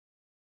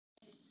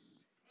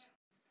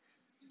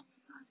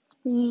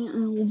Today I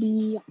will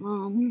be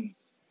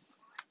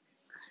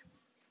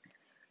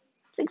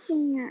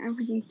fixing your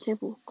everyday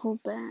typical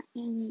bat,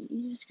 and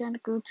you just gotta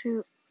go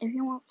to, if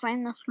you want to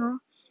find this girl,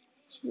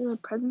 she's a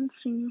present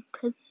singer,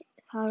 present,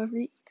 however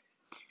it's,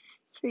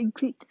 so you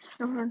click the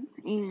star,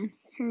 and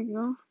here you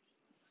go.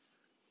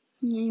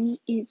 Her name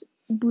is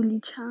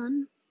Bully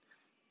Chan.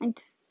 I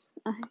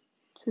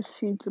just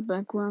change the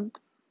background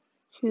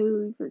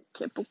to your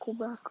typical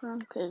background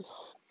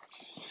because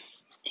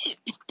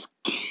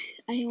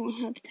I don't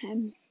have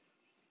time.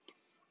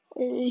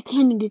 It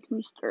kind of gets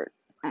me started.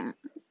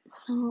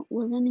 So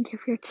we're gonna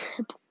give your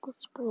typical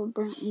spoiled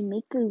brat a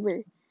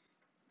makeover.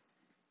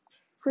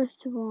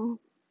 First of all,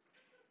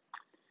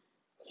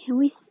 can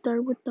we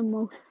start with the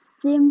most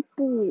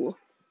simple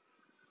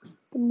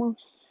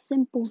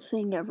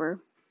thing ever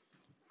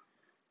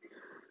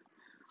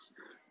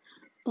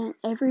that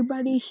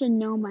everybody should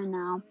know by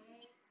now?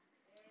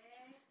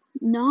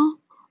 Not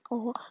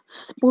all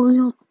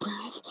spoiled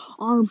brats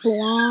are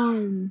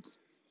blonde.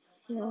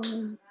 So,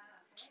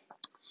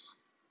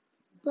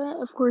 but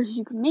of course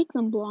you can make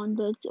them blonde,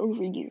 but it's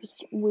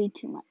overused way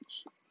too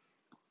much.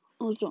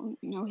 Also,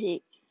 no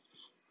hate.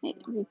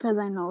 Because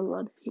I know a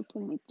lot of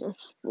people make their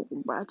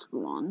spoiled brats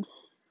blonde.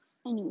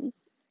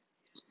 Anyways,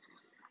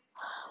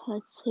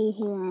 let's see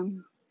here.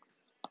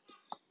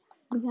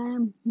 We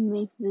gotta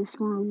make this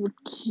one look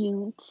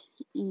cute.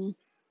 And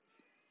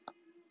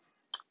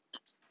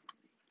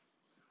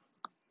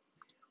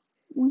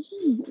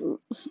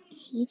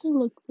she can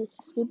look the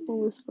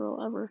simplest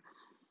girl ever.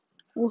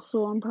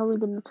 Also, I'm probably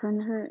gonna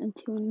turn her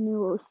into a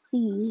new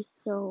OC,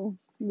 so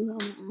we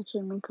gotta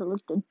actually make her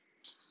look good.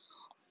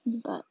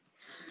 But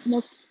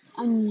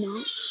I'm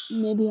not.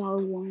 Maybe I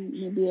won't.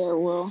 Maybe I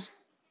will.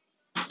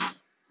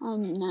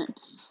 I'm not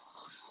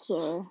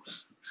sure.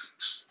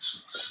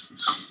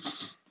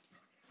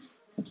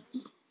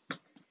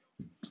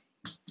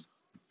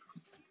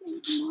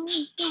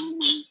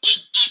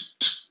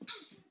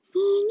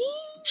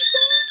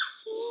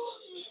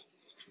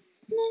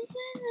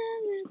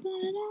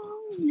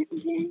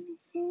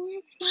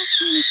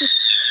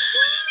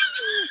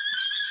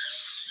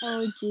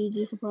 Oh geez,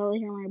 you could probably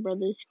hear my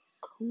brother's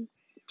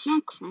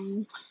not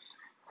crying,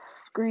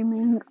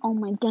 screaming. Oh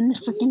my goodness,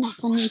 freaking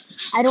Apple News.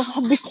 I don't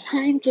have the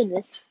time for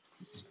this.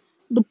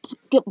 But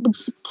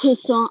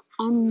so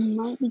I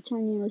might be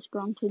turning this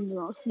girl into the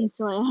OC,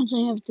 so I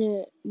actually have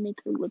to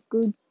make her look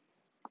good.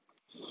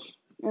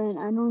 And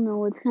I don't know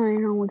what's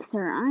going on with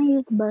her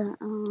eyes, but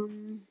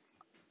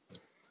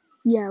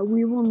yeah,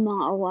 we will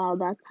not allow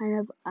that kind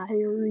of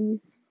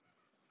irony.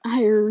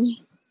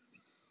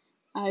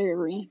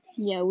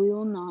 Yeah, we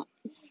will not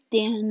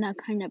stand that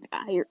kind of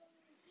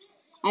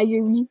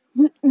irony.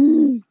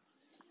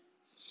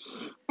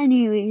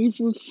 Anyways,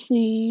 let's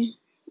see.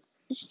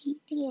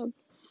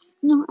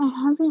 No, I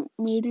haven't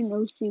made an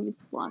OC with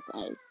black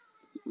eyes.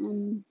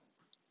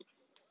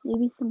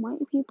 Maybe some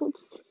white people.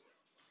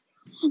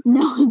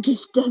 No,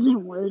 this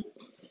doesn't work.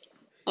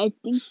 I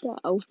think the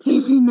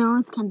outfit right now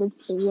is kind of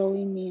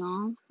throwing me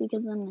off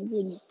because I'm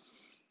like,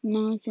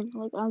 now it's gonna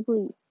look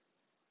ugly.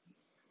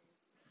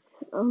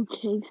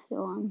 Okay,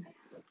 so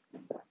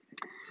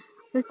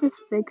let's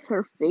just fix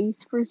her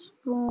face first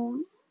of all.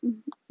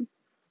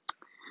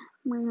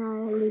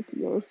 Mariah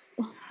Elizabeth.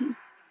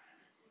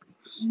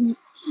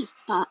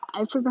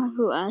 I forgot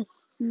who asked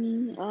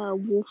me.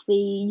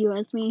 Wolfie, you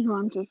asked me who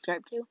I'm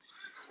subscribed to.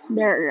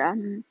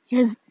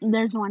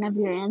 There's one of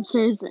your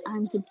answers.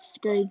 I'm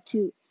subscribed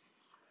to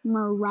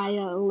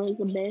Mariah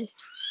Elizabeth.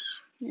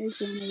 There's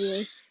one of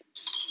yours.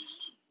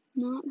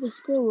 No, this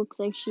girl looks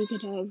like she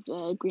could have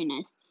green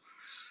eyes.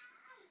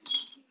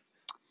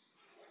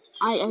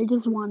 I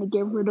just want to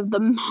get rid of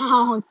the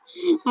mouth.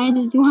 I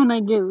just want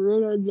to get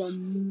rid of the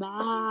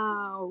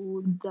mouth.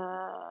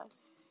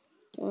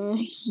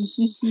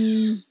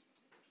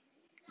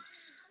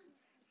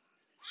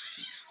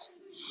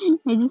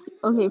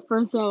 Okay,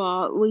 first of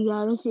all, we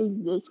gotta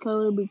change this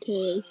color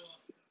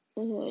because,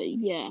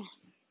 yeah,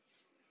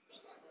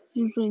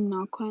 usually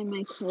not quite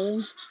my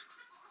color.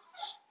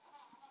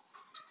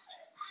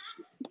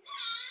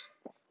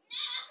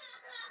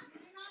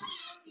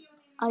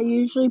 I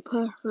usually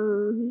put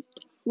her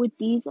with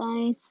these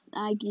eyes.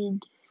 I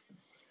could,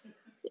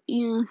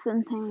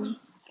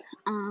 sometimes,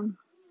 oh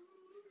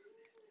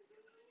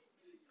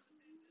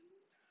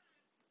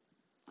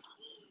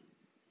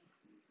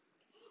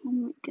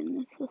my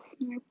goodness, a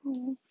sniper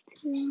wolf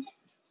too.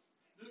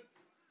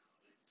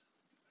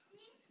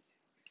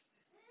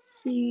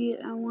 See,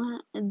 I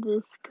want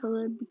this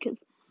color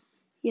because,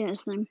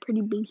 yes, I'm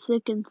pretty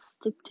basic and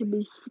stick to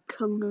basic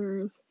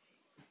colors.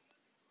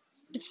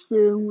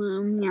 So,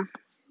 yeah.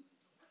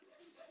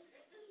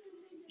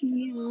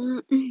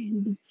 Yeah,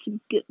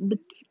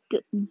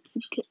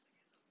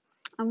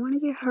 I want to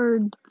get her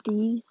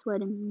these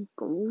red and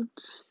gold.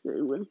 So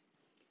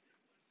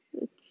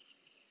let's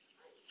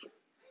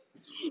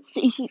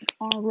see, she's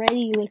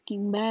already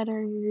looking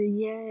better.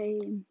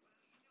 Yay!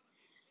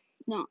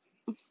 No,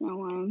 so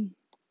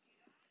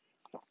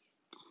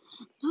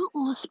not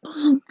all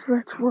spoiled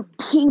brats were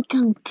pink.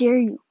 How dare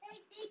you?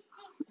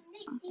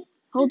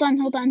 Hold on.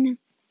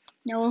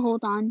 No,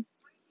 hold on.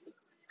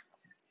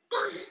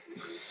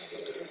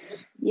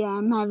 Yeah,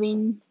 I'm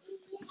having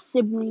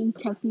sibling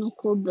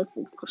technical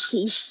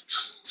difficulties.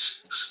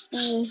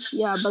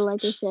 Yeah, but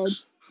like I said,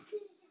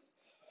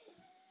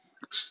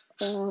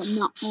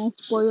 not all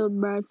spoiled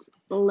brats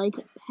like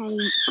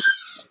pink.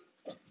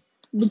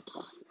 But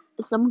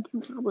someone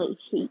can probably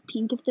hate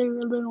pink if they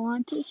really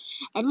want to.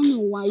 I don't know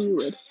why you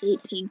would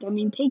hate pink. I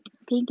mean, pink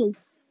is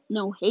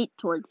no hate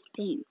towards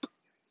pink.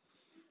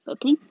 But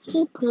pink's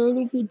a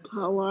pretty good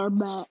color,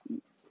 but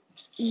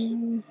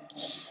it's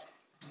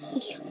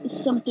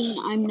something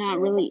I'm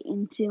not really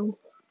into.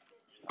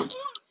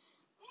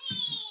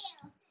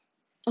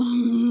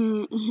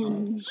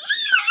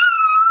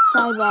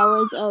 5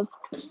 hours of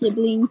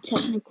sibling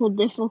technical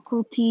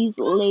difficulties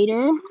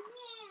later.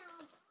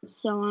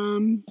 So,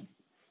 I'm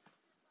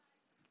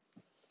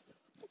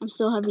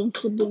still having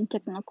sibling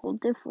technical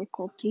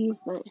difficulties,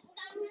 but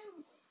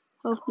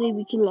hopefully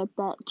we can let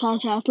that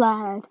cha-cha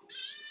slide.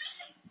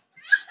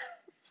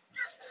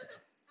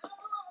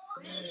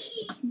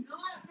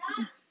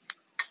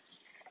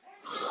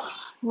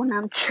 When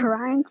I'm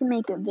trying to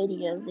make a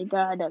video,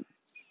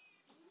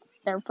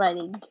 they're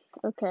fighting.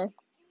 Okay,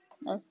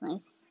 that's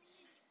nice.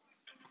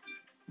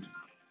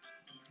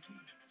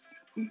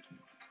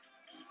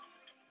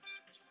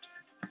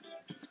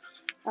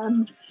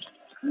 And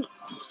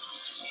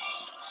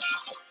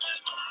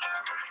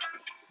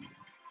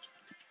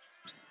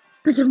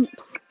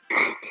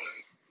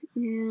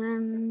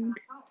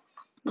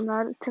a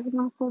lot of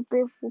technical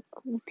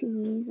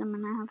difficulties. I'm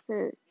gonna have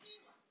to.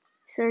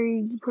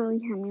 Sorry, you probably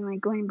hear me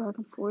like going back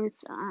and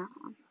forth.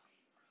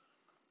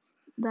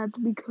 That's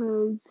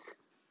because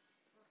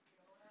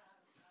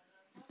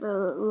a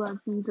lot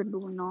of things are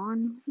going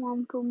on while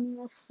I'm filming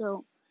this.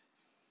 So,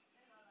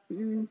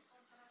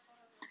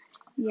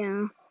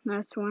 yeah,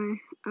 that's why.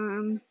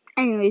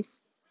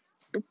 Anyways,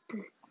 but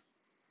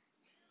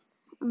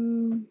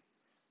and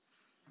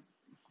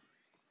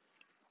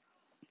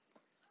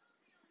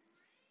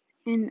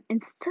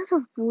instead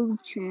of Blue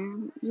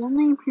Jam, we'll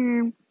name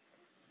him.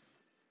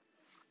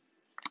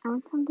 I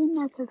want something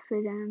that could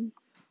fit in.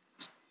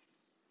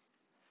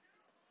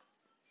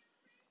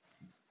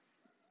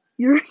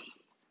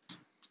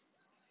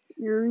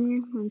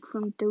 Yuri, like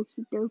from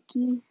Doki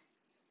Doki.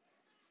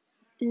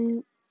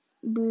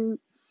 Boot.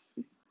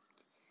 It's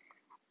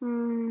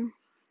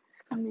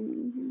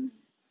coming.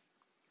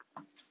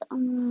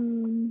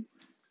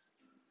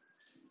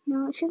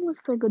 No, she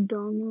looks like a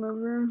dog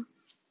lover.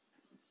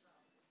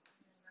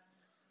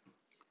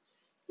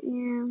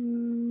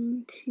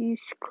 And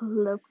she's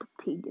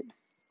collected.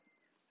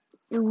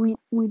 And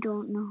we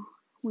don't know.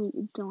 We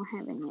don't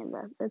have any of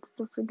that. That's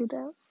still figured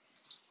out.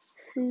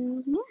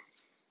 So yeah.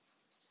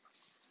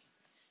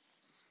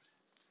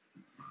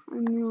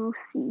 And you'll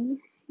see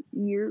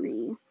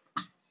Yuri.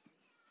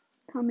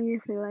 Tell me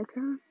if you like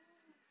her.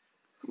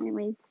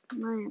 Anyways,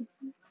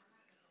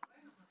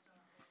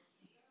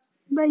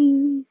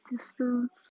 bye, sisters.